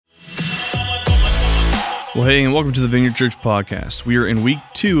Well, hey, and welcome to the Vineyard Church Podcast. We are in week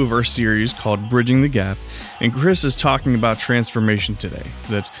 2 of our series called Bridging the Gap, and Chris is talking about transformation today,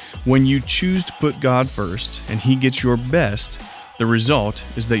 that when you choose to put God first and He gets your best, the result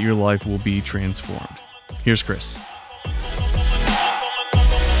is that your life will be transformed. Here's Chris.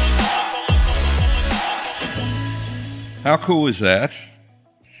 How cool is that?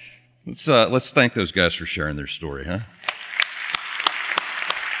 Let's thank those guys for sharing their story, huh?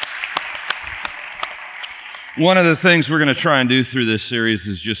 One of the things we're going to try and do through this series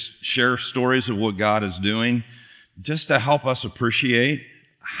is just share stories of what God is doing, just to help us appreciate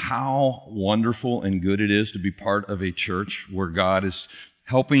how wonderful and good it is to be part of a church where God is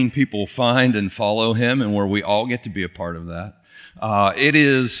helping people find and follow Him, and where we all get to be a part of that. It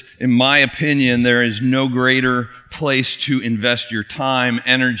is, in my opinion, there is no greater place to invest your time,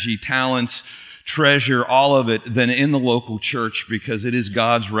 energy, talents, treasure, all of it, than in the local church, because it is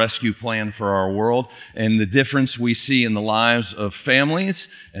God's rescue plan for our world, and the difference we see in the lives of families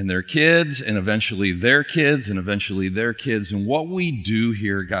and their kids, and eventually their kids, and eventually their kids. And what we do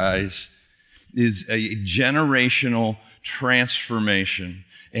here, guys, is a generational transformation.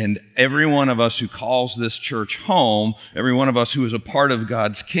 And every one of us who calls this church home, every one of us who is a part of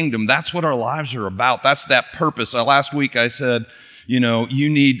God's kingdom, that's what our lives are about. That's that purpose. Last week I said, you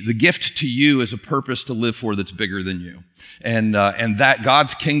need the gift to you is a purpose to live for that's bigger than you. And that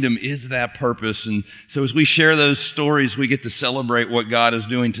God's kingdom is that purpose. And so as we share those stories, we get to celebrate what God is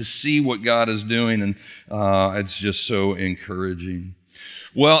doing, to see what God is doing. And it's just so encouraging.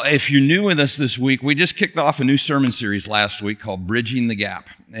 Well, if you're new with us this week, we just kicked off a new sermon series last week called Bridging the Gap.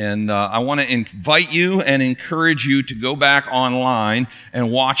 And I want to invite you and encourage you to go back online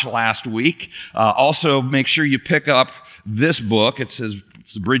and watch last week. Also, make sure you pick up this book. It's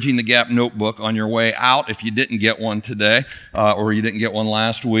the Bridging the Gap notebook on your way out. If you didn't get one today or you didn't get one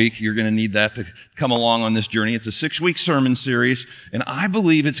last week, you're going to need that to come along on this journey. It's a 6-week sermon series, and I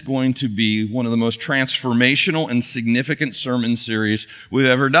believe it's going to be one of the most transformational and significant sermon series we've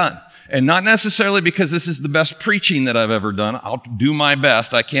ever done. And not necessarily because this is the best preaching that I've ever done. I'll do my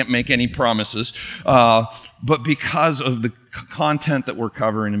best. I can't make any promises. But because of the content that we're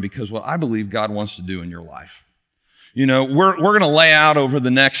covering, and because what I believe God wants to do in your life. We're going to lay out over the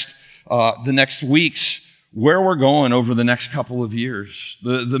next weeks where we're going over the next couple of years,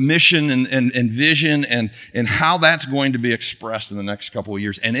 the mission and vision and how that's going to be expressed in the next couple of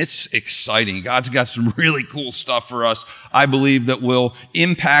years. And it's exciting. God's got some really cool stuff for us, I believe, that will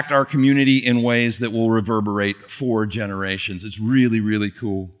impact our community in ways that will reverberate for generations. It's really, really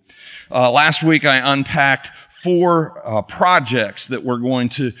cool. Last week I unpacked 4 projects that we're going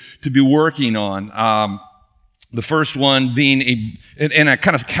to be working on. The first one being and I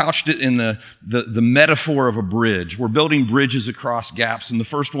kind of couched it in the metaphor of a bridge. We're building bridges across gaps, and the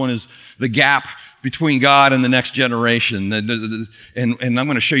first one is the gap between God and the next generation. And I'm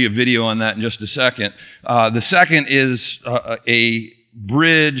going to show you a video on that in just a second. The second is a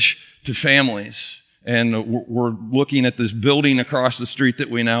bridge to families. And we're looking at this building across the street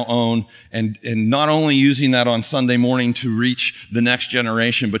that we now own, and not only using that on Sunday morning to reach the next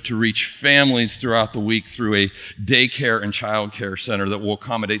generation, but to reach families throughout the week through a daycare and childcare center that will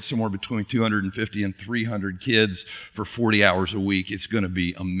accommodate somewhere between 250 and 300 kids for 40 hours a week. It's going to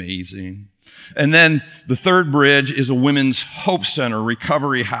be amazing. And then the third bridge is a women's hope center,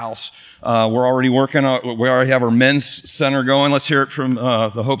 recovery house. We already have our men's center going. Let's hear it from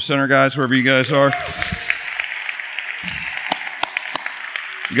the Hope Center guys, wherever you guys are.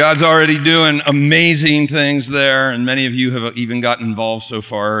 God's already doing amazing things there, and many of you have even gotten involved so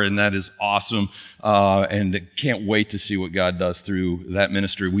far, and that is awesome. And can't wait to see what God does through that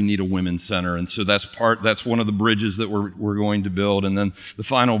ministry. We need a women's center, and so that's one of the bridges that we're going to build. And then the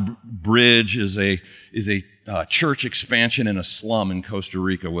final bridge is a church expansion in a slum in Costa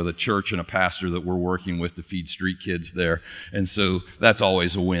Rica with a church and a pastor that we're working with to feed street kids there. And so that's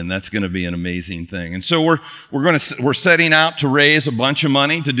always a win. That's going to be an amazing thing. And so we're setting out to raise a bunch of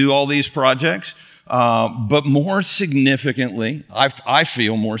money to do all these projects. But more significantly, I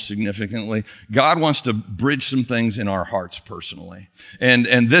feel more significantly, God wants to bridge some things in our hearts personally.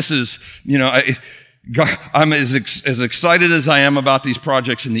 And this is, I'm as excited as I am about these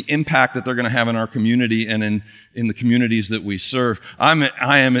projects and the impact that they're going to have in our community and in the communities that we serve.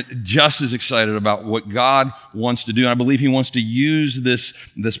 I am just as excited about what God wants to do. I believe He wants to use this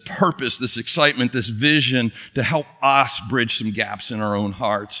purpose, this excitement, this vision to help us bridge some gaps in our own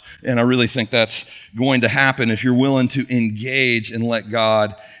hearts. And I really think that's going to happen if you're willing to engage and let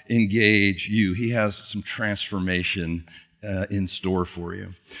God engage you. He has some transformation in store for you.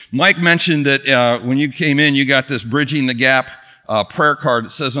 Mike mentioned that when you came in, you got this Bridging the Gap prayer card.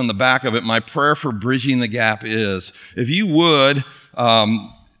 It says on the back of it, my prayer for Bridging the Gap is. If you would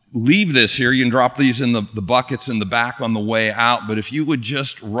leave this here, you can drop these in the buckets in the back on the way out, but if you would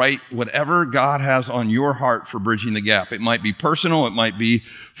just write whatever God has on your heart for Bridging the Gap. It might be personal, it might be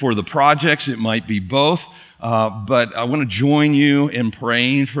for the projects, it might be both, but I want to join you in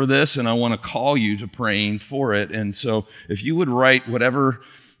praying for this, and I want to call you to praying for it. And so if you would write whatever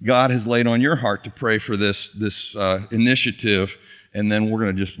God has laid on your heart to pray for this initiative, and then we're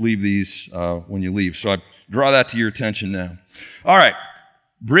going to just leave these when you leave. So I draw that to your attention now. All right.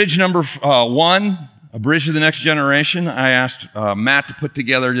 Bridge number 1, A Bridge to the Next Generation. I asked Matt to put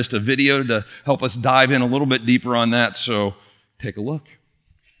together just a video to help us dive in a little bit deeper on that, so take a look.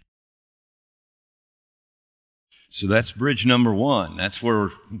 So that's bridge number 1. That's where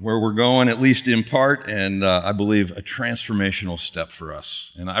we're going, at least in part, and I believe a transformational step for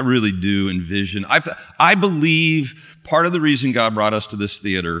us. And I really do envision, I believe part of the reason God brought us to this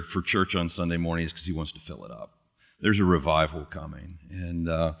theater for church on Sunday morning is because he wants to fill it up. There's a revival coming, and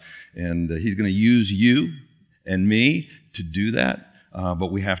he's going to use you and me to do that,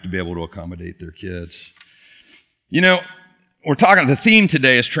 but we have to be able to accommodate their kids. You know, the theme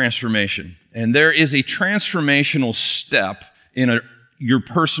today is transformation, and there is a transformational step in your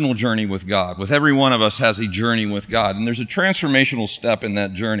personal journey with God. With every one of us has a journey with God, and there's a transformational step in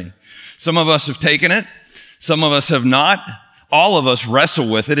that journey. Some of us have taken it, some of us have not. All of us wrestle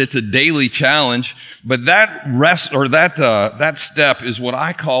with it. It's a daily challenge. But that step is what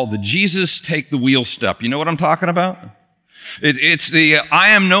I call the Jesus take the wheel step. You know what I'm talking about? It's the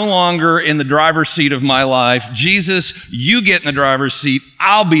I am no longer in the driver's seat of my life. Jesus, you get in the driver's seat.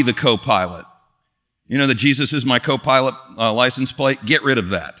 I'll be the co-pilot. You know that Jesus is my co-pilot license plate? Get rid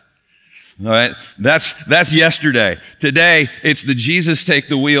of that. All right, that's yesterday. Today, it's the Jesus take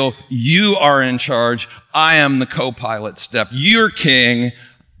the wheel. You are in charge. I am the co-pilot step. You're king.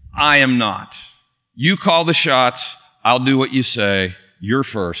 I am not. You call the shots. I'll do what you say. You're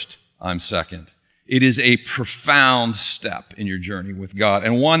first. I'm second. It is a profound step in your journey with God,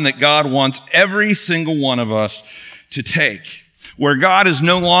 and one that God wants every single one of us to take, where God is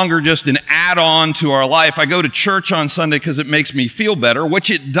no longer just an add-on to our life. I go to church on Sunday because it makes me feel better,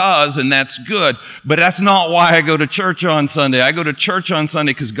 which it does, and that's good, but that's not why I go to church on Sunday. I go to church on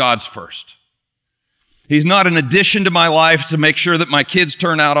Sunday because God's first. He's not an addition to my life to make sure that my kids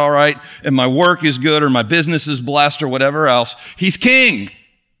turn out all right and my work is good or my business is blessed or whatever else. He's king.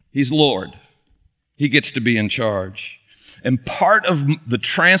 He's Lord. He gets to be in charge. And part of the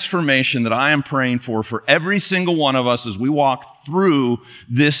transformation that I am praying for every single one of us as we walk through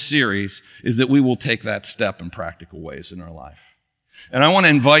this series is that we will take that step in practical ways in our life. And I want to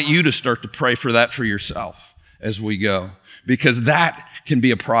invite you to start to pray for that for yourself as we go, because that can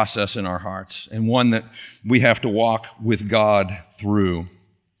be a process in our hearts and one that we have to walk with God through.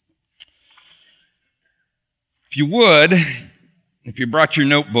 If you would, if you brought your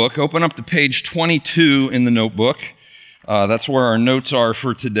notebook, open up to page 22 in the notebook. That's where our notes are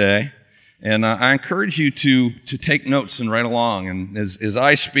for today. And I encourage you to take notes and write along. And as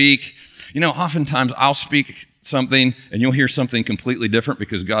I speak, oftentimes I'll speak something and you'll hear something completely different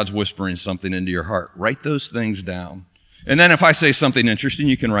because God's whispering something into your heart. Write those things down. And then if I say something interesting,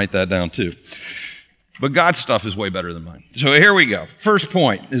 you can write that down too. But God's stuff is way better than mine. So here we go. First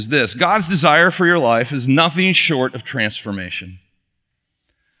point is this: God's desire for your life is nothing short of transformation.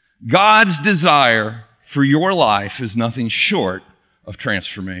 God's desire for your life is nothing short of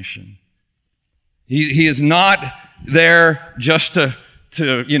transformation. He is not there just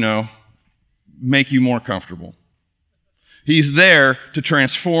to make you more comfortable. He's there to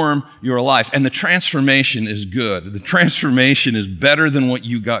transform your life. And the transformation is good. The transformation is better than what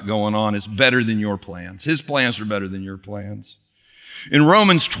you got going on. It's better than your plans. His plans are better than your plans. In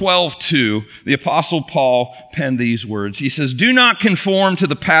Romans 12:2, the Apostle Paul penned these words. He says, "Do not conform to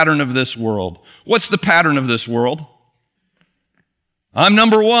the pattern of this world." What's the pattern of this world? I'm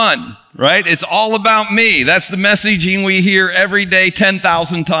number one, right? It's all about me. That's the messaging we hear every day,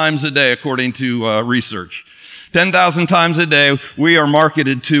 10,000 times a day, according to research. 10,000 times a day, we are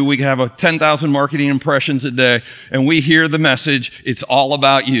marketed to. We have 10,000 marketing impressions a day, and we hear the message, it's all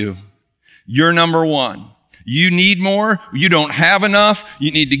about you. You're number one. You need more. You don't have enough. You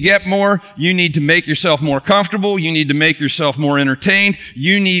need to get more. You need to make yourself more comfortable. You need to make yourself more entertained.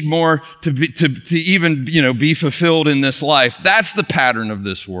 You need more to even be fulfilled in this life. That's the pattern of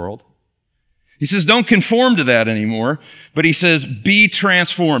this world. He says, don't conform to that anymore, but he says, be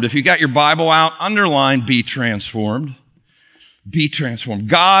transformed. If you got your Bible out, underline, be transformed. Be transformed.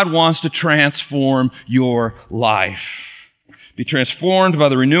 God wants to transform your life. Be transformed by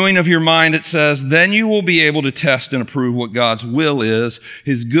the renewing of your mind, it says, then you will be able to test and approve what God's will is,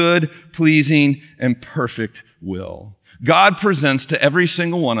 his good, pleasing, and perfect will. God presents to every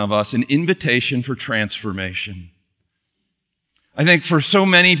single one of us an invitation for transformation. I think for so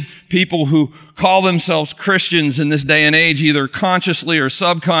many people who call themselves Christians in this day and age, either consciously or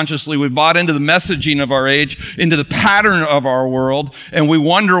subconsciously, we bought into the messaging of our age, into the pattern of our world, and we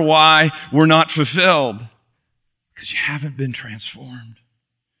wonder why we're not fulfilled. Because you haven't been transformed.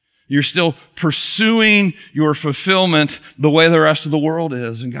 You're still pursuing your fulfillment the way the rest of the world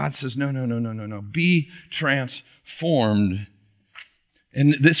is. And God says, no. Be transformed.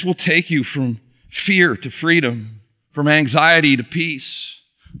 And this will take you from fear to freedom, from anxiety to peace,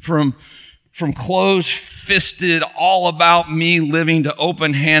 from closed-fisted, all about me living to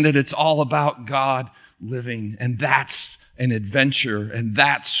open-handed, it's all about God living. And that's an adventure, and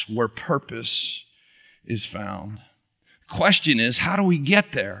that's where purpose is found. The question is, how do we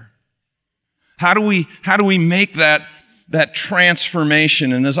get there? How do we make that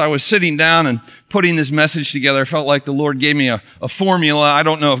transformation? And as I was sitting down and putting this message together, I felt like the Lord gave me a formula. I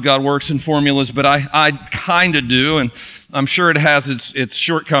don't know if God works in formulas, but I kind of do, and I'm sure it has its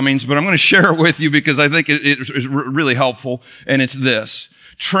shortcomings, but I'm going to share it with you because I think it is really helpful, and it's this.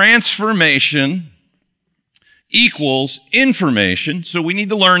 Transformation equals information, so we need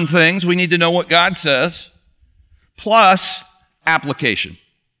to learn things, we need to know what God says, plus application.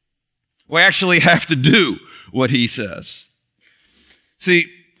 We actually have to do what he says.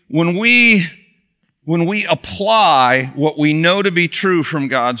 See, when we apply what we know to be true from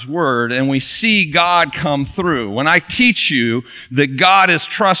God's word and we see God come through, when I teach you that God is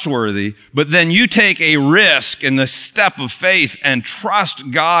trustworthy, but then you take a risk and the step of faith and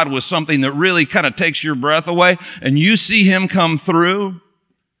trust God with something that really kind of takes your breath away and you see him come through,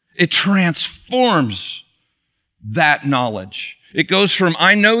 it transforms that knowledge. It goes from,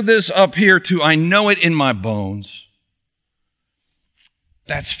 I know this up here, to I know it in my bones.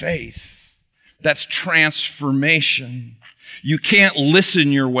 That's faith. That's transformation. You can't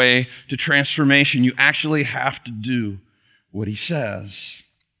listen your way to transformation. You actually have to do what he says.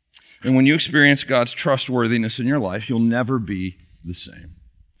 And when you experience God's trustworthiness in your life, you'll never be the same.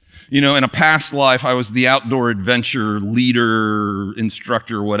 You know, in a past life, I was the outdoor adventure leader,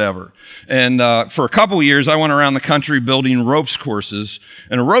 instructor, whatever. And for a couple of years, I went around the country building ropes courses.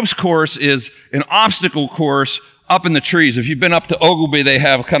 And a ropes course is an obstacle course up in the trees. If you've been up to Ogilvy, they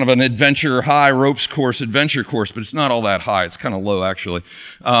have kind of an adventure high ropes course, adventure course, but it's not all that high. It's kind of low, actually.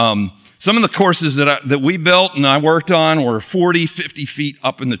 Some of the courses that we built and I worked on were 40, 50 feet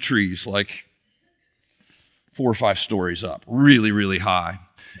up in the trees, like 4 or 5 stories up, really, really high.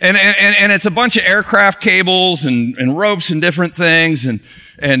 And it's a bunch of aircraft cables and ropes and different things. And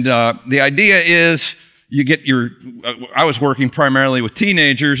the idea is I was working primarily with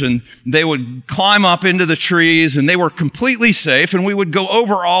teenagers, and they would climb up into the trees, and they were completely safe, and we would go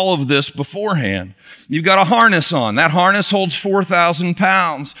over all of this beforehand. You've got a harness on. That harness holds 4,000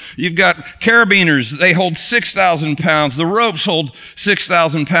 pounds. You've got carabiners. They hold 6,000 pounds. The ropes hold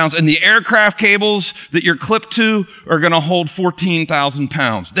 6,000 pounds. And the aircraft cables that you're clipped to are going to hold 14,000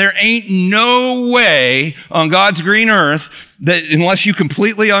 pounds. There ain't no way on God's green earth that unless you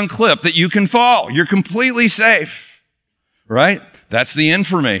completely unclip that you can fall. You're completely safe, right? That's the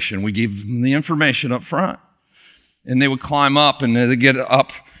information. We give them the information up front. And they would climb up, and they get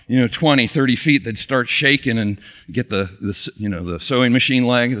up 20, 30 feet, they'd start shaking and get the sewing machine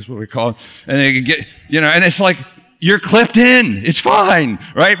leg, that's what we call it. And they could get, and it's like, you're clipped in. It's fine,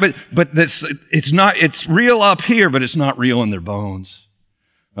 right? But it's real up here, but it's not real in their bones,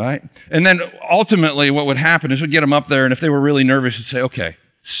 right? And then ultimately what would happen is we'd get them up there, and if they were really nervous, we'd say, okay,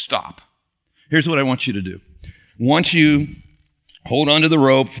 stop. Here's what I want you to do. Once you hold onto the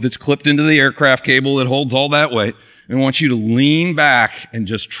rope that's clipped into the aircraft cable that holds all that weight, and I want you to lean back and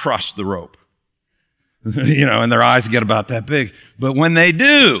just trust the rope. And their eyes get about that big. But when they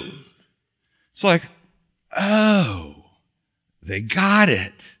do, it's like, oh, they got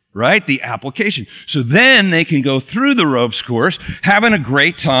it, right? The application. So then they can go through the ropes course, having a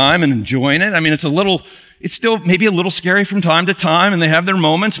great time and enjoying it. I mean, it's still maybe a little scary from time to time, and they have their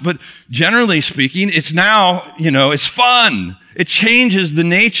moments, but generally speaking, it's now, it's fun. It changes the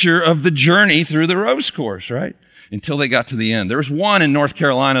nature of the journey through the ropes course, right? Until they got to the end. There was one in North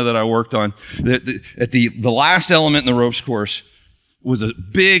Carolina that I worked on. At the last element in the ropes course was a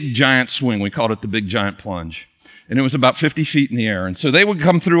big giant swing. We called it the big giant plunge. And it was about 50 feet in the air. And so they would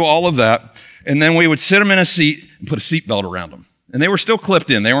come through all of that, and then we would sit them in a seat and put a seat belt around them. And they were still clipped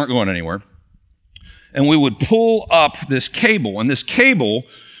in. They weren't going anywhere. And we would pull up this cable, and this cable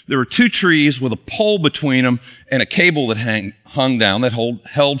there were two trees with a pole between them and a cable that hung down that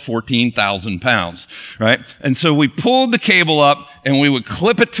held 14,000 pounds, right? And so we pulled the cable up and we would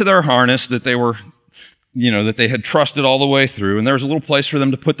clip it to their harness that they were, that they had trusted all the way through. And there was a little place for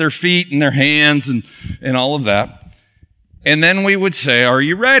them to put their feet and their hands and all of that. And then we would say, "Are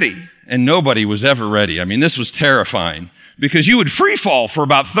you ready?" And nobody was ever ready. I mean, this was terrifying because you would free fall for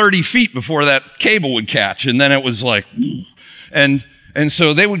about 30 feet before that cable would catch. And then it was like, and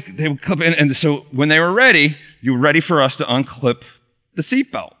so they would clip in. And so when they were ready, you were ready for us to unclip the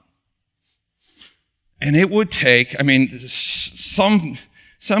seatbelt. And it would take,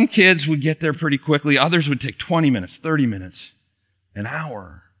 some kids would get there pretty quickly. Others would take 20 minutes, 30 minutes, an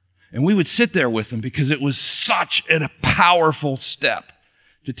hour. And we would sit there with them because it was such a powerful step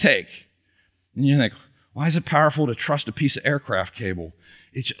to take. And you think, why is it powerful to trust a piece of aircraft cable?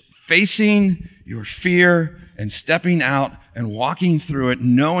 It's facing your fear and stepping out and walking through it,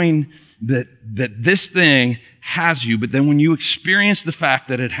 knowing that this thing has you. But then when you experience the fact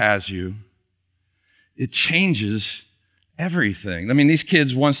that it has you, it changes everything. These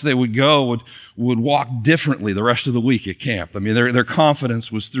kids, once they would go, would walk differently the rest of the week at camp. Their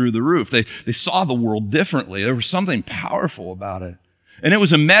confidence was through the roof. They saw the world differently. There was something powerful about it. And it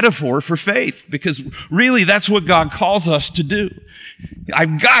was a metaphor for faith because really that's what God calls us to do.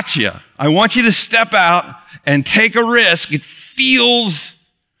 I've got you. I want you to step out and take a risk. It feels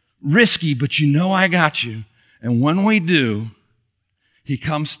risky, but I got you. And when we do, He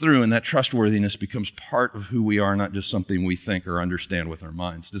comes through and that trustworthiness becomes part of who we are, not just something we think or understand with our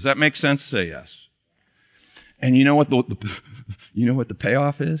minds. Does that make sense? Say yes. And you know what the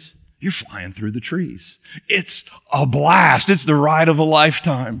payoff is? You're flying through the trees. It's a blast. It's the ride of a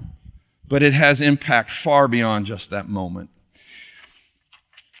lifetime. But it has impact far beyond just that moment.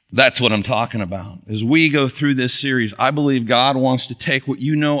 That's what I'm talking about. As we go through this series, I believe God wants to take what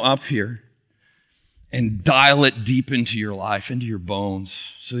you know up here and dial it deep into your life, into your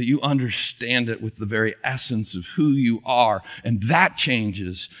bones, so that you understand it with the very essence of who you are. And that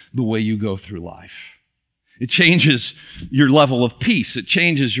changes the way you go through life. It changes your level of peace. It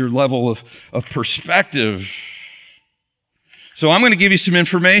changes your level of perspective. So I'm going to give you some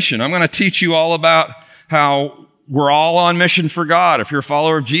information. I'm going to teach you all about how we're all on mission for God. If you're a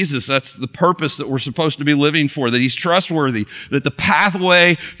follower of Jesus, that's the purpose that we're supposed to be living for, that He's trustworthy, that the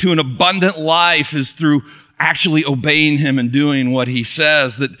pathway to an abundant life is through actually obeying Him and doing what He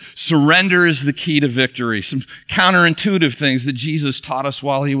says, that surrender is the key to victory. Some counterintuitive things that Jesus taught us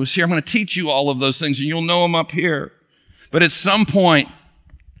while He was here. I'm going to teach you all of those things, and you'll know them up here. But at some point,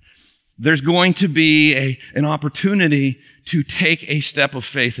 there's going to be an opportunity to take a step of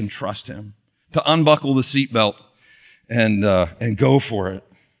faith and trust Him, to unbuckle the seatbelt and go for it.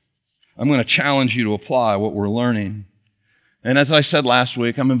 I'm going to challenge you to apply what we're learning. And as I said last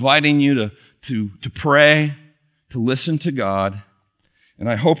week, I'm inviting you to pray, to listen to God, and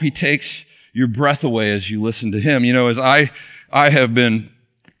I hope He takes your breath away as you listen to Him. As I have been,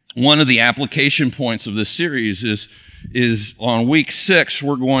 one of the application points of this series is on week 6,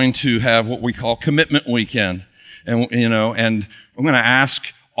 we're going to have what we call Commitment Weekend. And I'm going to ask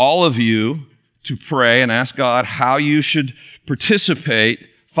all of you to pray and ask God how you should participate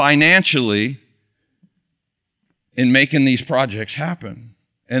financially in making these projects happen.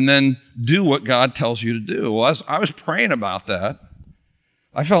 And then do what God tells you to do. Well, as I was praying about that,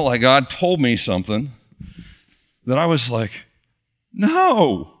 I felt like God told me something that I was like,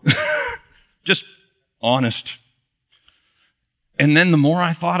 no, just honest. And then the more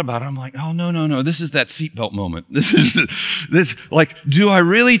I thought about it, I'm like, oh, no, this is that seatbelt moment. Do I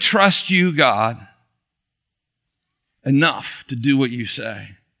really trust you, God, enough to do what you say?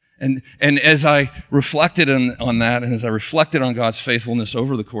 And as I reflected on that, and as I reflected on God's faithfulness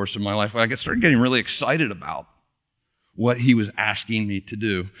over the course of my life, I started getting really excited about what He was asking me to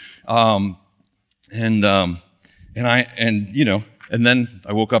do. And then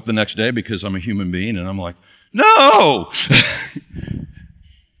I woke up the next day because I'm a human being, and I'm like, no!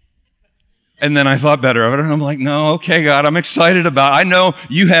 And then I thought better of it, and I'm like, no, okay, God, I'm excited about it. I know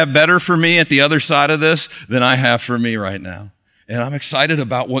you have better for me at the other side of this than I have for me right now. And I'm excited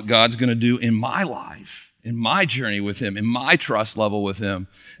about what God's going to do in my life, in my journey with Him, in my trust level with Him.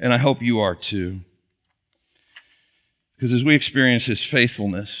 And I hope you are too. Because as we experience His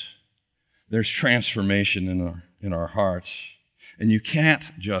faithfulness, there's transformation in our hearts. And you can't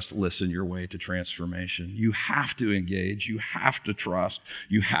just listen your way to transformation. You have to engage. You have to trust.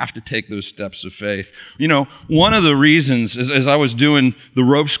 You have to take those steps of faith. One of the reasons, as I was doing the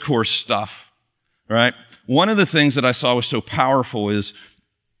ropes course stuff, right? One of the things that I saw was so powerful is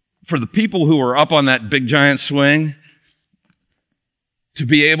for the people who are up on that big giant swing, to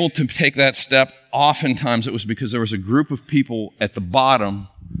be able to take that step, oftentimes it was because there was a group of people at the bottom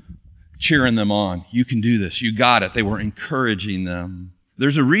cheering them on. You can do this. You got it. They were encouraging them.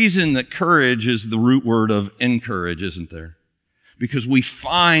 There's a reason that courage is the root word of encourage, isn't there? Because we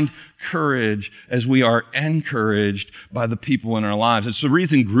find courage as we are encouraged by the people in our lives. It's the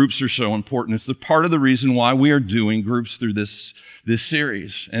reason groups are so important. It's the part of the reason why we are doing groups through this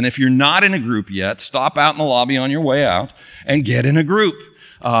series. And if you're not in a group yet, stop out in the lobby on your way out and get in a group.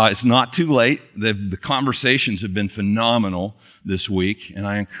 It's not too late. The conversations have been phenomenal this week, and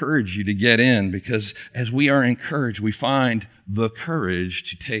I encourage you to get in, because as we are encouraged, we find the courage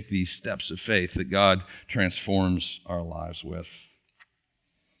to take these steps of faith that God transforms our lives with.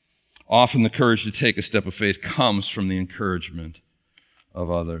 Often the courage to take a step of faith comes from the encouragement of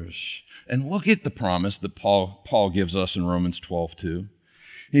others. And look at the promise that Paul gives us in Romans 12:2.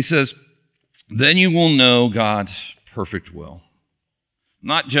 He says, then you will know God's perfect will.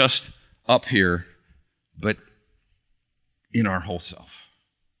 Not just up here, but in our whole self.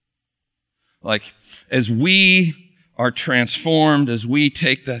 Like, as we are transformed, as we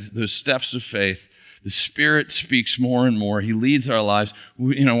take those steps of faith, the Spirit speaks more and more. He leads our lives.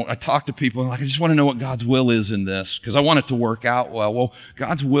 I talk to people, like, I just want to know what God's will is in this, because I want it to work out well. Well,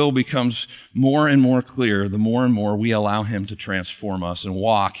 God's will becomes more and more clear the more and more we allow Him to transform us and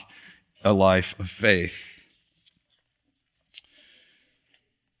walk a life of faith.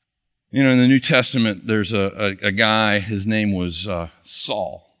 In the New Testament, there's a guy, his name was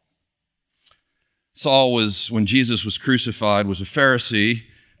Saul. Saul was, when Jesus was crucified, was a Pharisee.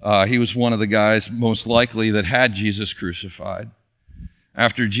 He was one of the guys most likely that had Jesus crucified.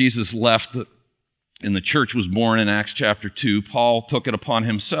 After Jesus left and the church was born in Acts chapter 2, Paul took it upon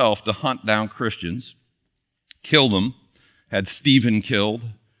himself to hunt down Christians, kill them, had Stephen killed,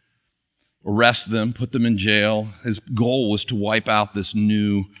 arrest them, put them in jail. His goal was to wipe out this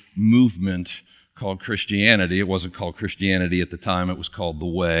new movement called Christianity. It wasn't called Christianity at the time. It was called the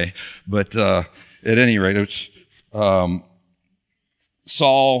Way. But at any rate, it was,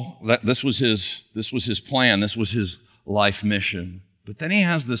 Saul, this was his plan. This was his life mission. But then he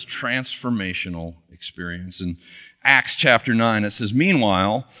has this transformational experience. In Acts chapter 9, it says,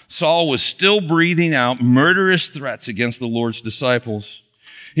 meanwhile, Saul was still breathing out murderous threats against the Lord's disciples.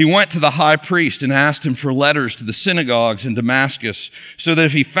 He went to the high priest and asked him for letters to the synagogues in Damascus, so that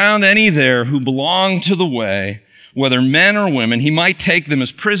if he found any there who belonged to the Way, whether men or women, he might take them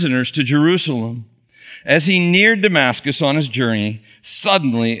as prisoners to Jerusalem. As he neared Damascus on his journey,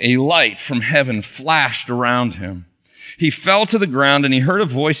 suddenly a light from heaven flashed around him. He fell to the ground and he heard a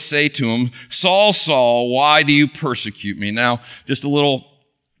voice say to him, Saul, Saul, why do you persecute me? Now, just a little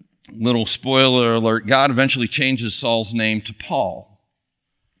spoiler alert, God eventually changes Saul's name to Paul.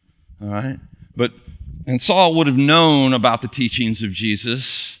 All right? And Saul would have known about the teachings of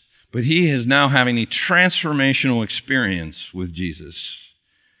Jesus, but he is now having a transformational experience with Jesus.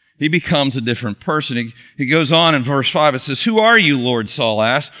 He becomes a different person. He goes on in verse 5. It says, who are you, Lord? Saul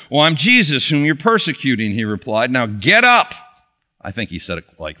asked. Well, I'm Jesus, whom you're persecuting, he replied. Now get up. I think he said it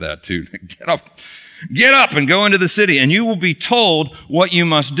like that too. Get up and go into the city, and you will be told what you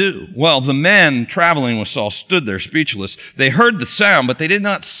must do. Well, the men traveling with Saul stood there speechless. They heard the sound, but they did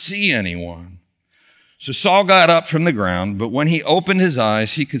not see anyone. So Saul got up from the ground, but when he opened his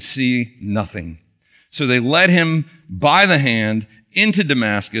eyes, he could see nothing. So they led him by the hand into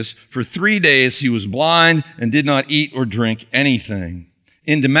Damascus. For 3 days he was blind and did not eat or drink anything.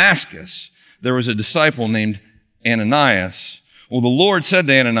 In Damascus, there was a disciple named Ananias. Well, the Lord said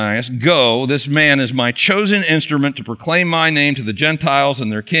to Ananias, go, this man is my chosen instrument to proclaim my name to the Gentiles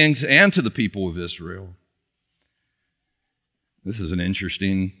and their kings and to the people of Israel. This is an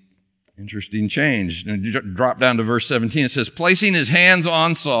interesting change. Drop down to verse 17. It says, placing his hands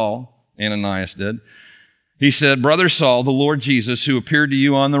on Saul, Ananias did, he said, Brother Saul, the Lord Jesus, who appeared to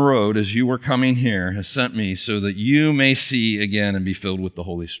you on the road as you were coming here, has sent me so that you may see again and be filled with the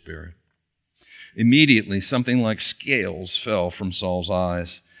Holy Spirit. Immediately, something like scales fell from Saul's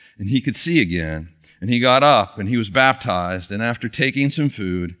eyes, and he could see again. And he got up, and he was baptized, and after taking some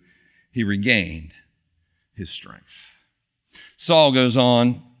food, he regained his strength. Saul goes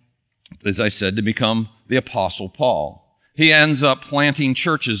on, as I said, to become the Apostle Paul. He ends up planting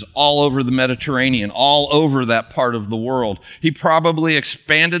churches all over the Mediterranean, all over that part of the world. He probably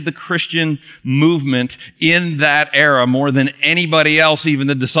expanded the Christian movement in that era more than anybody else, even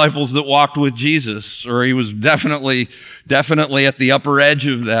the disciples that walked with Jesus, or he was definitely at the upper edge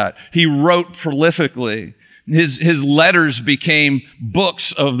of that. He wrote prolifically. His letters became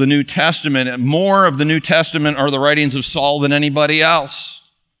books of the New Testament, and more of the New Testament are the writings of Saul than anybody else,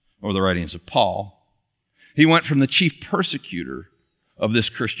 or the writings of Paul. He went from the chief persecutor of this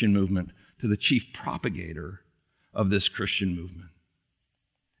Christian movement to the chief propagator of this Christian movement.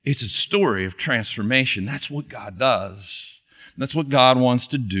 It's a story of transformation. That's what God does. That's what God wants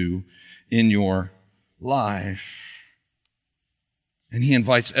to do in your life. And He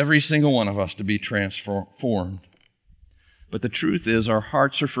invites every single one of us to be transformed. But the truth is, our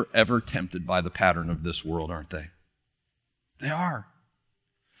hearts are forever tempted by the pattern of this world, aren't they? They are.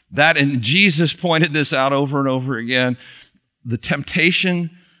 That, and Jesus pointed this out over and over again, the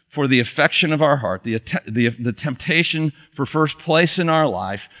temptation for the affection of our heart, the temptation for first place in our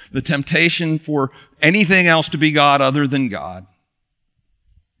life, the temptation for anything else to be God other than God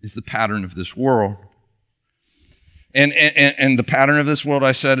is the pattern of this world. And the pattern of this world,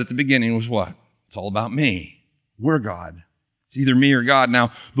 I said at the beginning, was what? It's all about me. We're God. It's either me or God.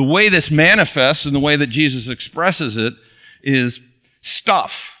 Now, the way this manifests and the way that Jesus expresses it is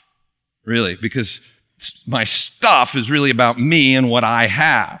stuff, really, because my stuff is really about me and what I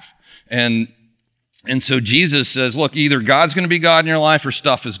have. And so Jesus says, look, either God's going to be God in your life or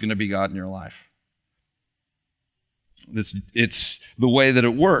stuff is going to be God in your life. It's the way that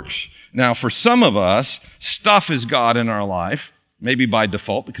it works. Now, for some of us, stuff is God in our life, maybe by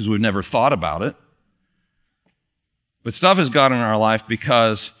default because we've never thought about it. But stuff is God in our life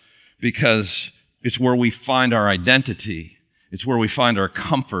because it's where we find our identity. It's where we find our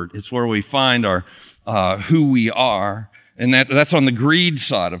comfort. It's where we find our who we are. And that's on the greed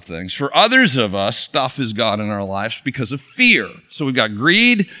side of things. For others of us, stuff is God in our lives because of fear. So we've got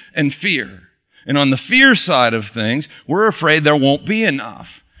greed and fear. And on the fear side of things, we're afraid there won't be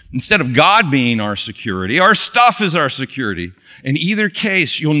enough. Instead of God being our security, our stuff is our security. In either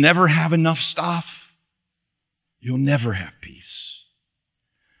case, you'll never have enough stuff. You'll never have peace.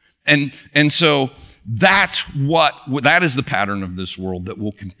 And so that is the pattern of this world that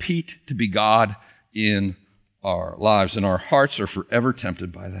will compete to be God in our lives, and our hearts are forever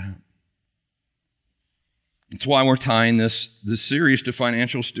tempted by that. That's why we're tying this series to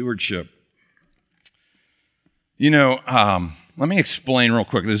financial stewardship. Let me explain real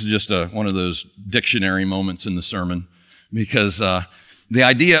quick. This is just one of those dictionary moments in the sermon, because the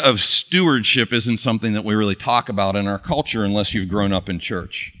idea of stewardship isn't something that we really talk about in our culture unless you've grown up in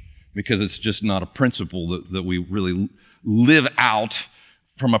church, because it's just not a principle that we really live out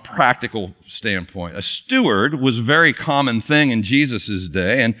from a practical standpoint. A steward was a very common thing in Jesus'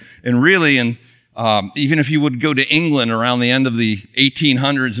 day, and really, even if you would go to England around the end of the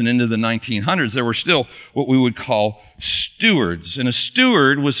 1800s and into the 1900s, there were still what we would call stewards. And a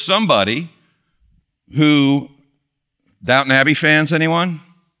steward was somebody who, Downton Abbey fans, anyone?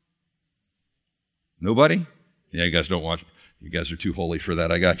 Nobody? Yeah, you guys don't watch. You guys are too holy for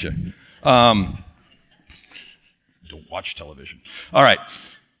that. I got you. Don't watch television. All right.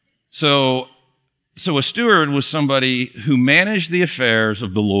 So a steward was somebody who managed the affairs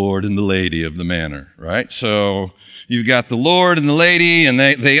of the lord and the lady of the manor, right? So you've got the lord and the lady, and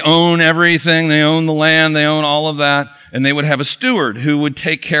they own everything. They own the land. They own all of that. And they would have a steward who would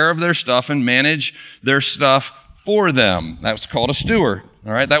take care of their stuff and manage their stuff for them. That was called a steward,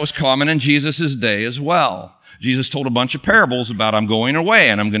 all right? That was common in Jesus' day as well. Jesus told a bunch of parables about, I'm going away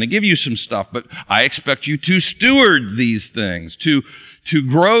and I'm going to give you some stuff, but I expect you to steward these things, to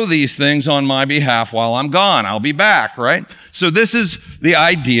grow these things on my behalf while I'm gone. I'll be back, right? So this is the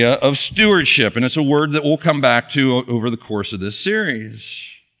idea of stewardship, and it's a word that we'll come back to over the course of this series.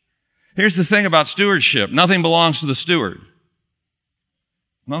 Here's the thing about stewardship. Nothing belongs to the steward.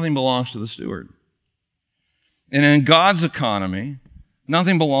 Nothing belongs to the steward. And in God's economy,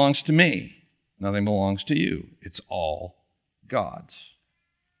 nothing belongs to me. Nothing belongs to you. It's all God's.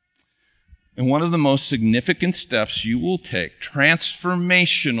 And one of the most significant steps you will take,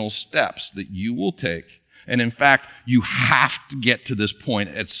 transformational steps that you will take, and in fact, you have to get to this point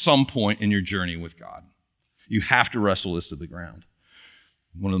at some point in your journey with God. You have to wrestle this to the ground.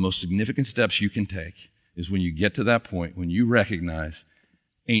 One of the most significant steps you can take is when you get to that point, when you recognize,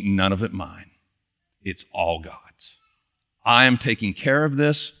 ain't none of it mine. It's all God's. I am taking care of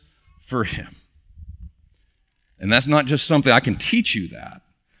this for Him. And that's not just something, I can teach you that.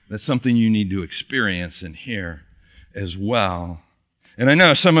 That's something you need to experience and hear as well. And I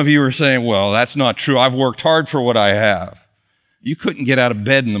know some of you are saying, well, that's not true. I've worked hard for what I have. You couldn't get out of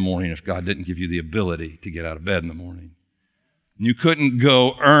bed in the morning if God didn't give you the ability to get out of bed in the morning. You couldn't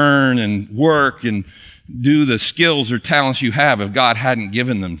go earn and work and do the skills or talents you have if God hadn't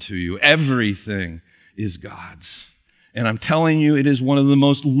given them to you. Everything is God's. And I'm telling you, it is one of the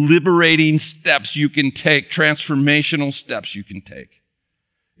most liberating steps you can take, transformational steps you can take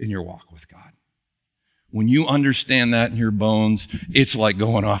in your walk with God. When you understand that in your bones, it's like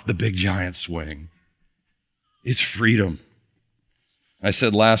going off the big giant swing. It's freedom. I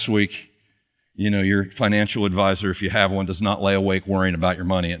said last week, your financial advisor, if you have one, does not lay awake worrying about your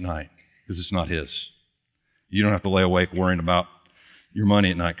money at night because it's not his. You don't have to lay awake worrying about your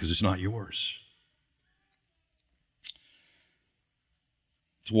money at night because it's not yours.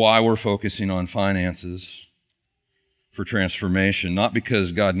 It's why we're focusing on finances for transformation, not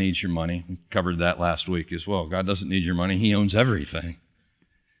because God needs your money. We covered that last week as well. God doesn't need your money. He owns everything.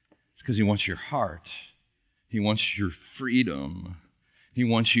 It's because He wants your heart. He wants your freedom. He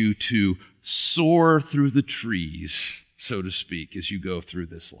wants you to soar through the trees, so to speak, as you go through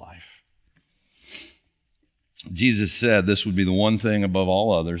this life. Jesus said this would be the one thing above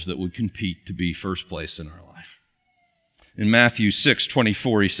all others that would compete to be first place in our life. In Matthew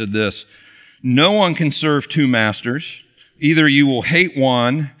 6:24, He said this, "No one can serve two masters. Either you will hate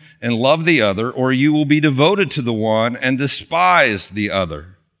one and love the other, or you will be devoted to the one and despise the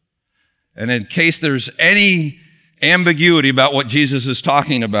other." And in case there's any ambiguity about what Jesus is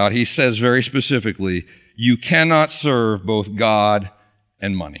talking about, He says very specifically, you cannot serve both God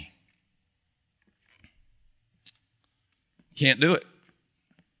and money. Can't do it.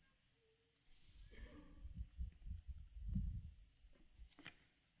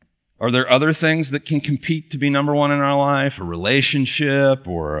 Are there other things that can compete to be number one in our life? A relationship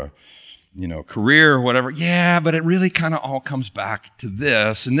or a career or whatever? Yeah, but it really kind of all comes back to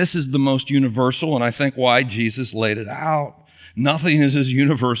this. And this is the most universal, and I think why Jesus laid it out. Nothing is as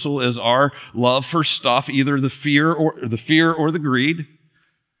universal as our love for stuff, either the fear or the greed.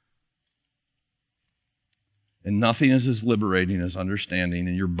 And nothing is as liberating as understanding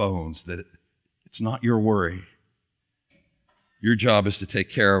in your bones that it's not your worry. Your job is to take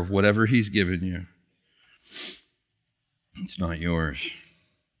care of whatever He's given you. It's not yours.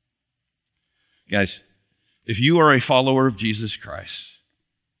 Guys, if you are a follower of Jesus Christ,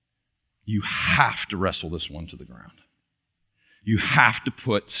 you have to wrestle this one to the ground. You have to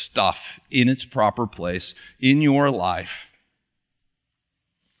put stuff in its proper place in your life,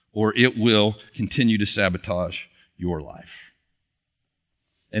 or it will continue to sabotage your life.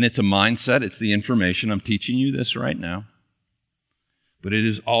 And it's a mindset. It's the information. I'm teaching you this right now. But it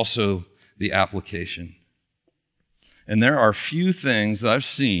is also the application. And there are few things that I've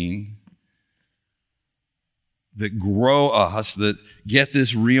seen that grow us, that get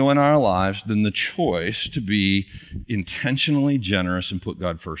this real in our lives, than the choice to be intentionally generous and put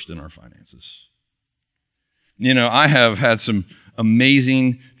God first in our finances. I have had some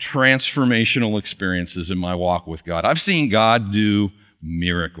amazing transformational experiences in my walk with God. I've seen God do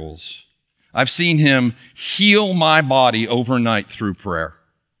miracles. I've seen Him heal my body overnight through prayer.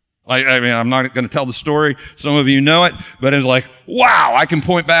 I mean, I'm not going to tell the story. Some of you know it, but it's like, wow, I can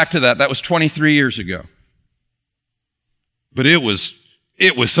point back to that. That was 23 years ago. But it was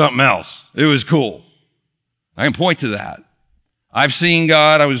something else. It was cool. I can point to that. I've seen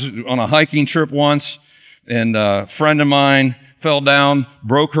God. I was on a hiking trip once, and a friend of mine fell down,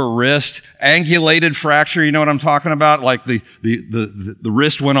 broke her wrist, angulated fracture. You know what I'm talking about? Like the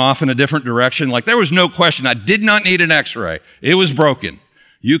wrist went off in a different direction. Like there was no question. I did not need an x-ray. It was broken.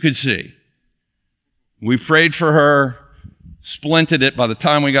 You could see. We prayed for her, splinted it. By the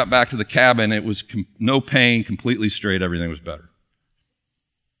time we got back to the cabin, it was no pain, completely straight. Everything was better.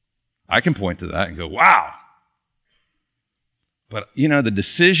 I can point to that and go, wow. But, the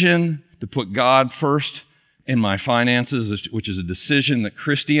decision to put God first in my finances, which is a decision that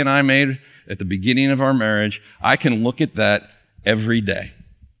Christy and I made at the beginning of our marriage, I can look at that every day.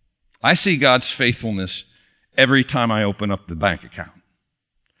 I see God's faithfulness every time I open up the bank account.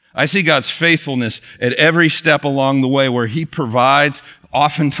 I see God's faithfulness at every step along the way where He provides,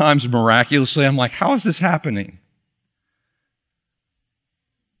 oftentimes miraculously. I'm like, how is this happening?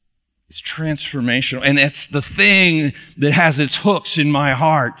 It's transformational. And it's the thing that has its hooks in my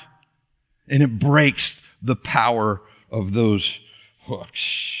heart. And it breaks the power of those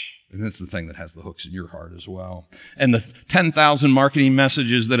hooks. And that's the thing that has the hooks in your heart as well. And the 10,000 marketing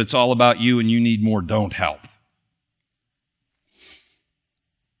messages that it's all about you and you need more don't help.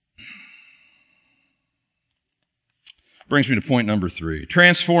 Brings me to point number 3.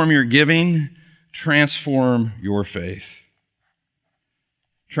 Transform your giving, transform your faith.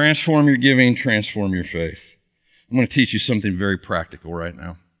 Transform your giving, transform your faith. I'm going to teach you something very practical right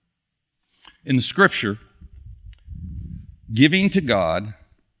now. In the Scripture, giving to God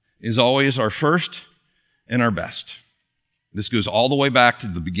is always our first and our best. This goes all the way back to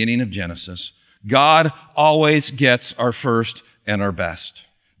the beginning of Genesis. God always gets our first and our best.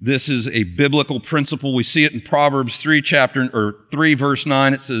 This is a biblical principle. We see it in Proverbs 3 verse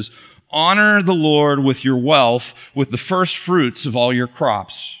 9. It says, honor the Lord with your wealth, with the first fruits of all your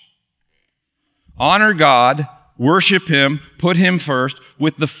crops. Honor God worship him, put him first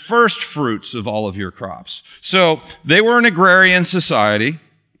with the first fruits of all of your crops. So they were an agrarian society.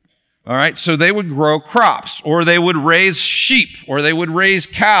 All right, so they would grow crops, or they would raise sheep, or they would raise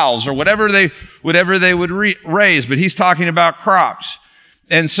cows, or whatever they would raise. But he's talking about crops.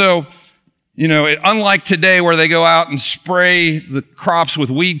 And so, unlike today where they go out and spray the crops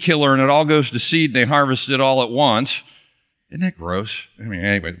with weed killer and it all goes to seed and they harvest it all at once. Isn't that gross?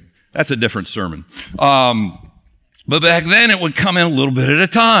 Anyway, that's a different sermon. But back then it would come in a little bit at a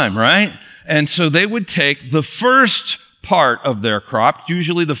time, right? And so they would take the first part of their crop,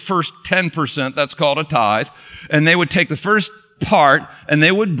 usually the first 10%, that's called a tithe, and they would take the first part and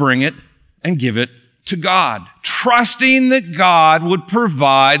they would bring it and give it to God, trusting that God would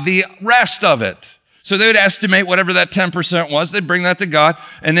provide the rest of it. So they would estimate whatever that 10% was, they'd bring that to God,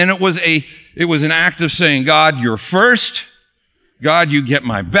 and then it was an act of saying, God, you're first. God, you get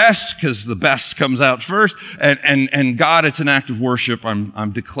my best, because the best comes out first. And God, it's an act of worship.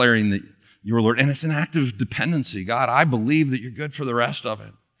 I'm declaring that you're Lord. And it's an act of dependency. God, I believe that you're good for the rest of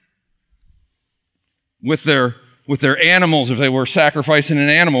it. With their animals, if they were sacrificing an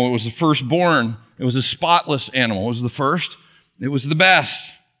animal, it was the firstborn. It was a spotless animal. It was the first. It was the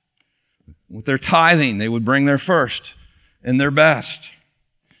best. With their tithing, they would bring their first and their best.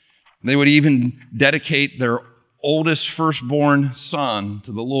 They would even dedicate their oldest firstborn son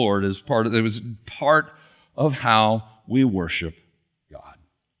to the Lord as part of how we worship God.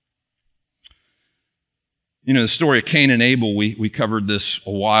 The story of Cain and Abel, we covered this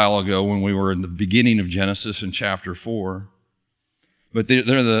a while ago when we were in the beginning of Genesis in chapter 4. But they're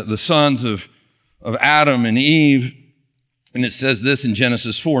the sons of Adam and Eve. And it says this in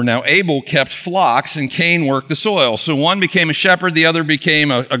Genesis 4, now Abel kept flocks and Cain worked the soil. So one became a shepherd, the other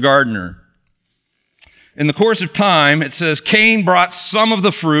became a gardener. In the course of time, it says Cain brought some of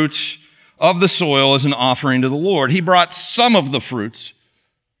the fruits of the soil as an offering to the Lord. He brought some of the fruits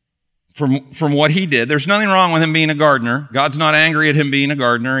from what he did. There's nothing wrong with him being a gardener. God's not angry at him being a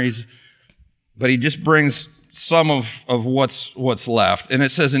gardener. But he just brings some of what's left. And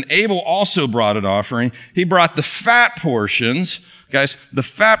it says, and Abel also brought an offering. He brought the fat portions. Guys, the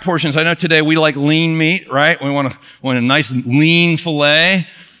fat portions, I know today we like lean meat, right? We want a nice lean filet.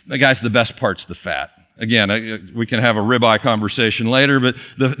 Guys, the best part's the fat. Again, we can have a ribeye conversation later, but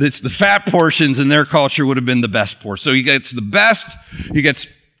it's the fat portions in their culture would have been the best portion. So he gets the best, he gets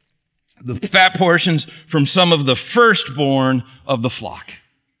the fat portions from some of the firstborn of the flock.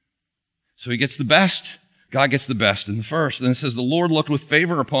 So he gets the best. God gets the best and the first. And it says, the Lord looked with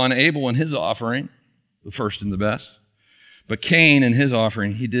favor upon Abel and his offering, the first and the best. But Cain and his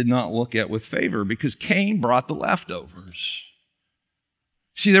offering, he did not look at with favor because Cain brought the leftovers.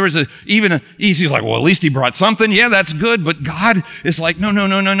 See, there was he's like, well, at least he brought something. Yeah, that's good. But God is like, no.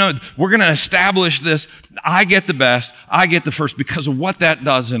 We're going to establish this. I get the best. I get the first because of what that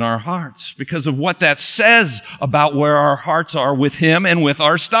does in our hearts, because of what that says about where our hearts are with him and with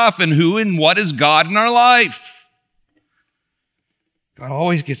our stuff and who and what is God in our life. God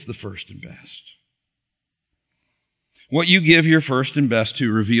always gets the first and best. What you give your first and best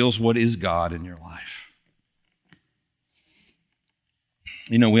to reveals what is God in your life.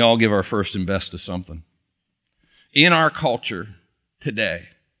 We all give our first and best to something. In our culture today,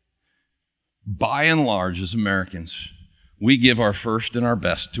 by and large, as Americans, we give our first and our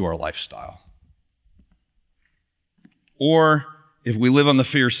best to our lifestyle. Or, if we live on the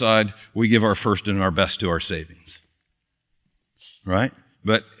fear side, we give our first and our best to our savings. Right?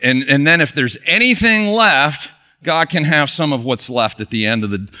 But and then if there's anything left, God can have some of what's left at the end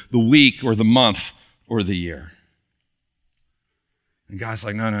of the week or the month or the year. And God's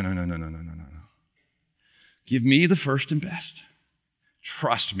like, no. Give me the first and best.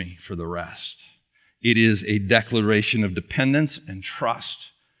 Trust me for the rest. It is a declaration of dependence and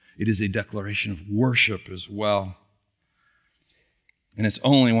trust. It is a declaration of worship as well. And it's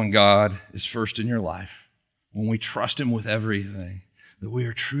only when God is first in your life, when we trust him with everything, that we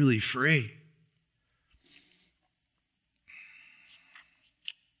are truly free.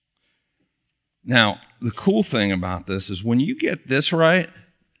 Now, the cool thing about this is when you get this right,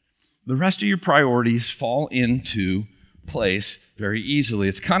 the rest of your priorities fall into place very easily.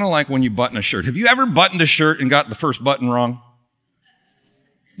 It's kind of like when you button a shirt. Have you ever buttoned a shirt and got the first button wrong?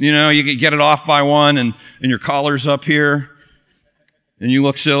 You get it off by one and your collar's up here and you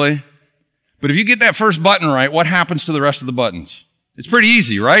look silly. But if you get that first button right, what happens to the rest of the buttons? It's pretty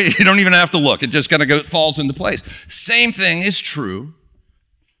easy, right? You don't even have to look. It just kind of falls into place. Same thing is true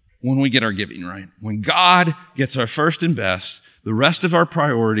when we get our giving right. When God gets our first and best, the rest of our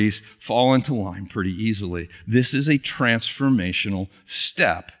priorities fall into line pretty easily. This is a transformational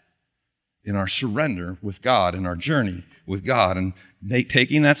step in our surrender with God, in our journey with God, and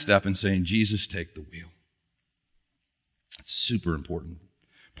taking that step and saying, Jesus, take the wheel. It's super important.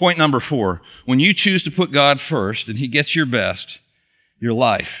 Point number 4, when you choose to put God first and he gets your best, your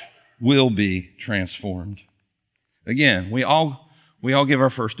life will be transformed. Again, we all give our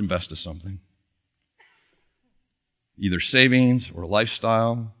first and best to something. Either savings or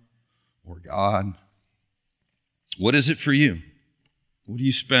lifestyle or God. What is it for you? What do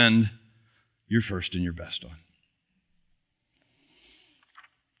you spend your first and your best on?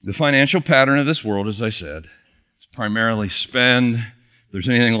 The financial pattern of this world, as I said, is primarily spend. If there's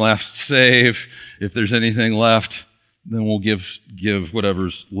anything left, save. If there's anything left, then we'll give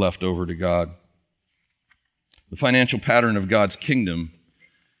whatever's left over to God. The financial pattern of God's kingdom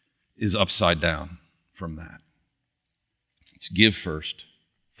is upside down from that. It's give first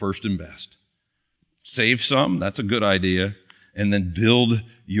and best. Save some, that's a good idea, and then build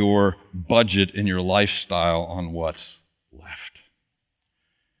your budget and your lifestyle on what's left.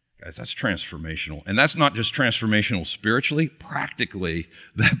 Guys, that's transformational. And that's not just transformational spiritually, practically,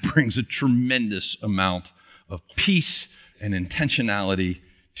 that brings a tremendous amount of peace and intentionality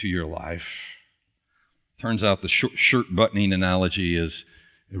to your life. Turns out the shirt buttoning analogy it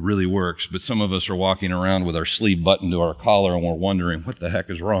really works, but some of us are walking around with our sleeve buttoned to our collar and we're wondering, what the heck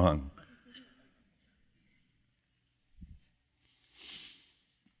is wrong?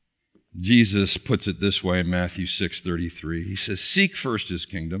 Jesus puts it this way in Matthew 6:33. He says, seek first his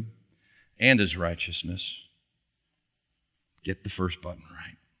kingdom and his righteousness. Get the first button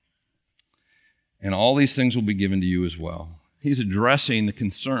right. And all these things will be given to you as well. He's addressing the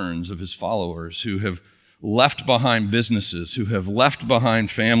concerns of his followers who have left behind businesses, who have left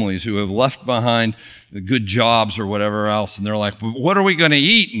behind families, who have left behind good jobs or whatever else. And they're like, but what are we going to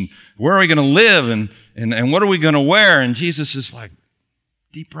eat? And where are we going to live? And what are we going to wear? And Jesus is like,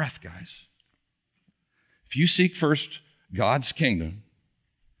 deep breath, guys. If you seek first God's kingdom,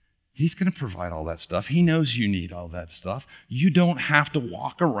 he's going to provide all that stuff. He knows you need all that stuff. You don't have to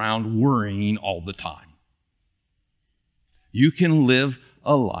walk around worrying all the time. You can live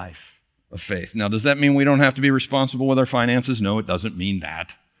a life of faith. Now, does that mean we don't have to be responsible with our finances? No, it doesn't mean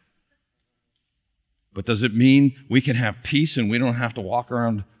that. But does it mean we can have peace and we don't have to walk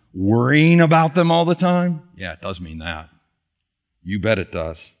around worrying about them all the time? Yeah, it does mean that. You bet it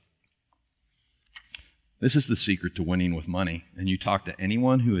does. This is the secret to winning with money. And you talk to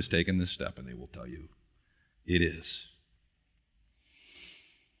anyone who has taken this step and they will tell you it is.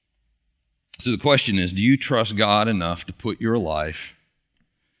 So the question is, do you trust God enough to put your life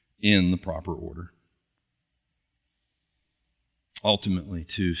in the proper order? Ultimately,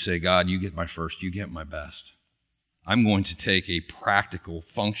 to say, God, you get my first, you get my best. I'm going to take a practical,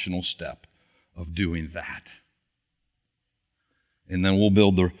 functional step of doing that. And then we'll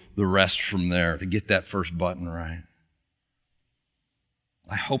build the rest from there to get that first button right.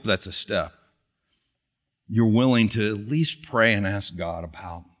 I hope that's a step you're willing to at least pray and ask God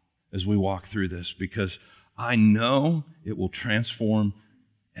about as we walk through this, because I know it will transform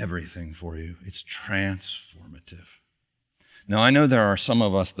everything for you. It's transformative. Now, I know there are some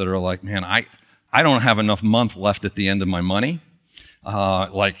of us that are like, man, I don't have enough month left at the end of my money.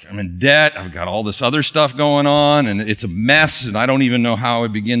 Like I'm in debt, I've got all this other stuff going on, and it's a mess, and I don't even know how I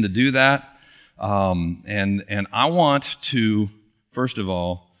begin to do that. And I want to, first of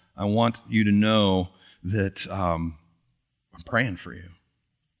all, I want you to know that I'm praying for you.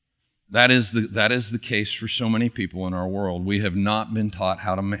 That is the case for so many people in our world. We have not been taught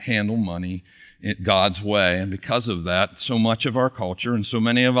how to handle money in God's way, and because of that, so much of our culture and so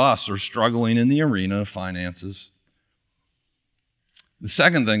many of us are struggling in the arena of finances. The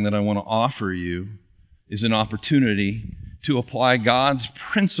second thing that I want to offer you is an opportunity to apply God's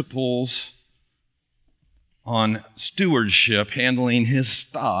principles on stewardship, handling his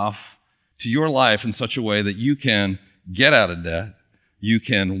stuff, to your life in such a way that you can get out of debt, you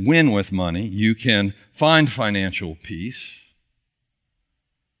can win with money, you can find financial peace.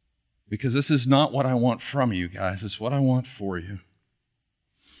 Because this is not what I want from you guys, it's what I want for you.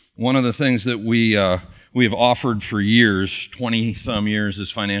 One of the things that we have offered for years, 20-some years, is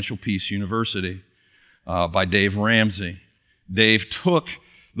Financial Peace University by Dave Ramsey. Dave took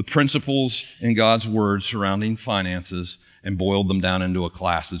the principles in God's Word surrounding finances and boiled them down into a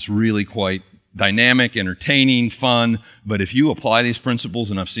class that's really quite dynamic, entertaining, fun. But if you apply these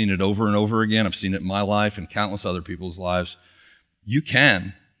principles, and I've seen it over and over again, I've seen it in my life and countless other people's lives, you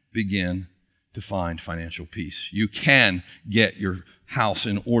can begin to find financial peace. You can get your house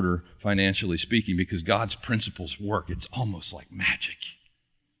in order, financially speaking, because God's principles work. It's almost like magic.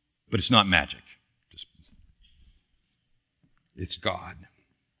 But it's not magic. It's God.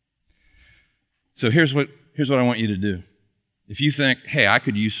 So here's what I want you to do. If you think, hey, I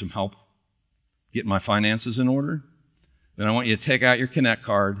could use some help getting my finances in order, then I want you to take out your Connect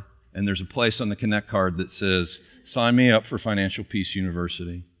card, and there's a place on the Connect card that says, sign me up for Financial Peace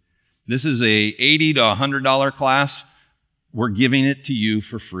University. This is a $80 to $100 class. We're giving it to you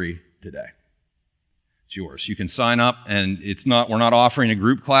for free today. It's yours. You can sign up, and we're not offering a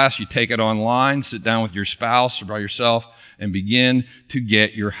group class. You take it online, sit down with your spouse or by yourself, and begin to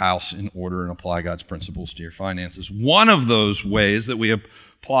get your house in order and apply God's principles to your finances. One of those ways that we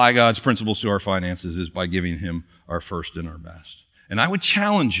apply God's principles to our finances is by giving Him our first and our best. And I would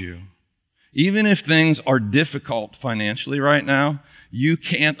challenge you, even if things are difficult financially right now, you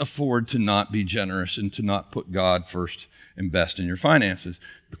can't afford to not be generous and to not put God first and best in your finances.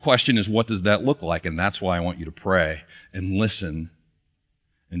 The question is, what does that look like? And that's why I want you to pray and listen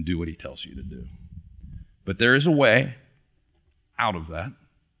and do what He tells you to do. But there is a way out of that,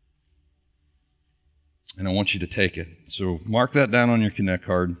 and I want you to take it. So mark that down on your Connect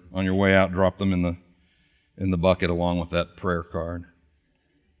card. On your way out, drop them in the bucket along with that prayer card.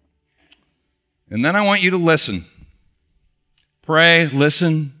 And then I want you to listen. Pray,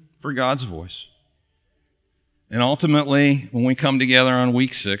 listen for God's voice. And ultimately, when we come together on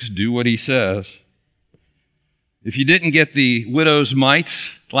week 6, do what He says. If you didn't get the widow's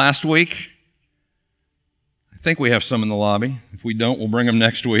mites last week, I think we have some in the lobby. If we don't, we'll bring them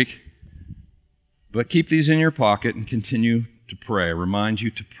next week. But keep these in your pocket and continue to pray. I remind you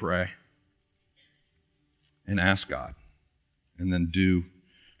to pray and ask God, and then do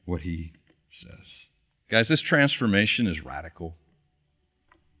what He says. Guys, this transformation is radical.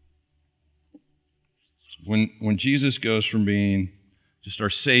 When Jesus goes from being just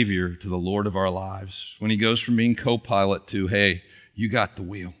our Savior to the Lord of our lives, when He goes from being co-pilot to, hey, you got the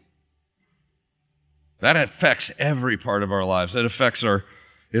wheel, that affects every part of our lives. It affects our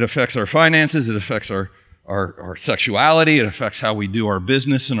finances, it affects our sexuality, it affects how we do our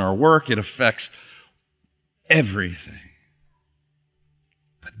business and our work, it affects everything.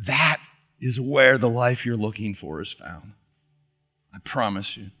 But that is where the life you're looking for is found. I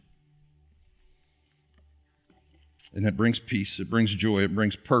promise you. And it brings peace, it brings joy, it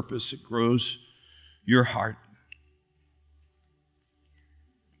brings purpose, it grows your heart.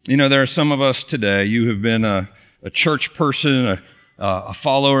 You know, there are some of us today, you have been a church person, a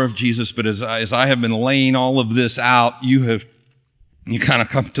follower of Jesus, but as I have been laying all of this out, you kind of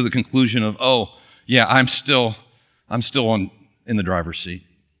come to the conclusion of, oh, yeah, I'm still in the driver's seat.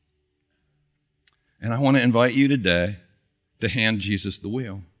 And I want to invite you today to hand Jesus the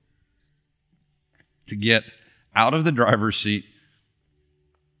wheel, to get out of the driver's seat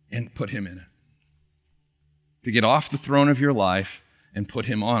and put Him in it, to get off the throne of your life and put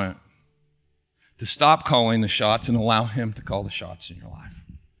Him on it, to stop calling the shots and allow Him to call the shots in your life,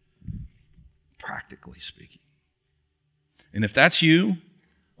 practically speaking. And if that's you,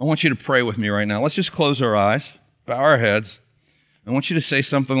 I want you to pray with me right now. Let's just close our eyes, bow our heads. I want you to say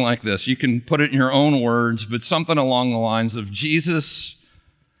something like this. You can put it in your own words, but something along the lines of, Jesus,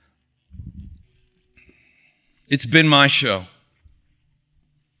 it's been my show.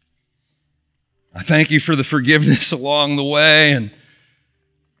 I thank You for the forgiveness along the way and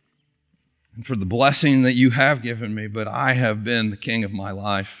for the blessing that You have given me, but I have been the king of my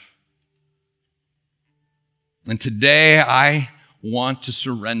life. And today I want to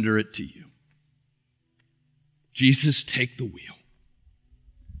surrender it to You. Jesus, take the wheel.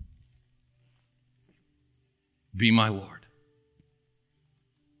 Be my Lord.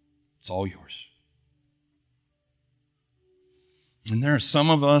 It's all Yours. And there are some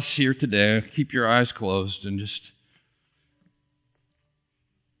of us here today, keep your eyes closed and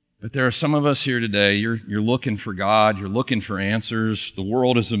but there are some of us here today, you're looking for God, you're looking for answers, the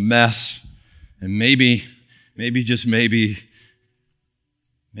world is a mess, and maybe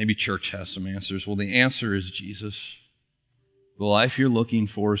church has some answers. Well, the answer is Jesus. The life you're looking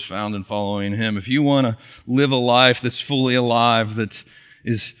for is found in following Him. If you want to live a life that's fully alive, that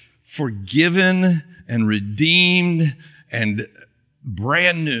is forgiven and redeemed and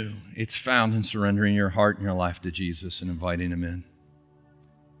brand new, it's found in surrendering your heart and your life to Jesus and inviting Him in.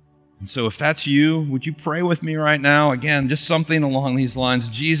 And so if that's you, would you pray with me right now? Again, just something along these lines.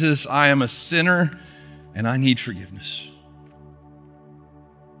 Jesus, I am a sinner and I need forgiveness.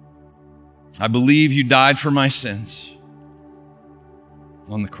 I believe You died for my sins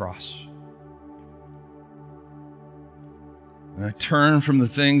on the cross. And I turn from the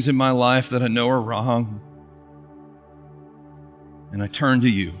things in my life that I know are wrong, and I turn to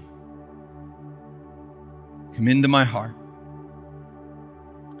You. Come into my heart.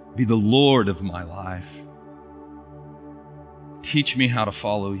 Be the Lord of my life. Teach me how to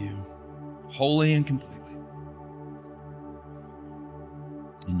follow You. wholly and completely.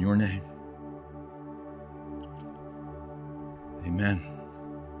 In your name. Amen.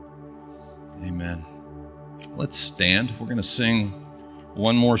 Amen. Let's stand. We're going to sing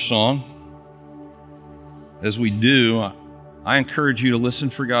one more song. As we do, I encourage you to listen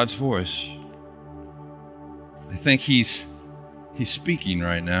for God's voice. I think He's speaking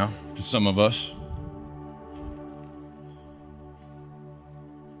right now to some of us.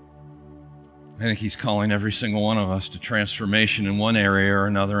 I think He's calling every single one of us to transformation in one area or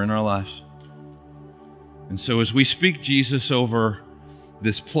another in our lives. And so as we speak Jesus over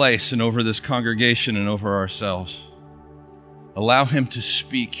this place and over this congregation and over ourselves, allow Him to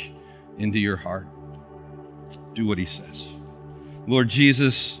speak into your heart. Do what He says. Lord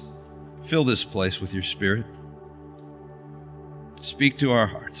Jesus, fill this place with your Spirit. Speak to our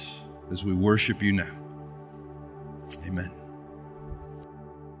hearts as we worship you now. Amen.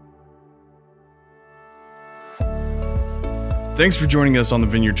 Thanks for joining us on the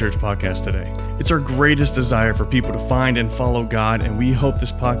Vineyard Church podcast today. It's our greatest desire for people to find and follow God, and we hope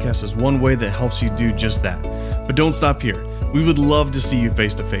this podcast is one way that helps you do just that. But don't stop here. We would love to see you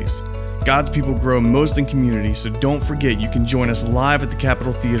face to face. God's people grow most in community, so don't forget you can join us live at the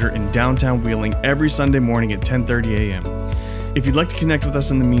Capitol Theater in downtown Wheeling every Sunday morning at 10:30 a.m. If you'd like to connect with us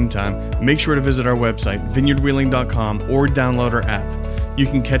in the meantime, make sure to visit our website, vineyardwheeling.com, or download our app. You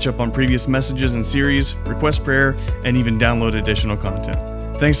can catch up on previous messages and series, request prayer, and even download additional content.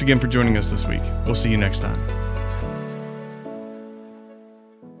 Thanks again for joining us this week. We'll see you next time.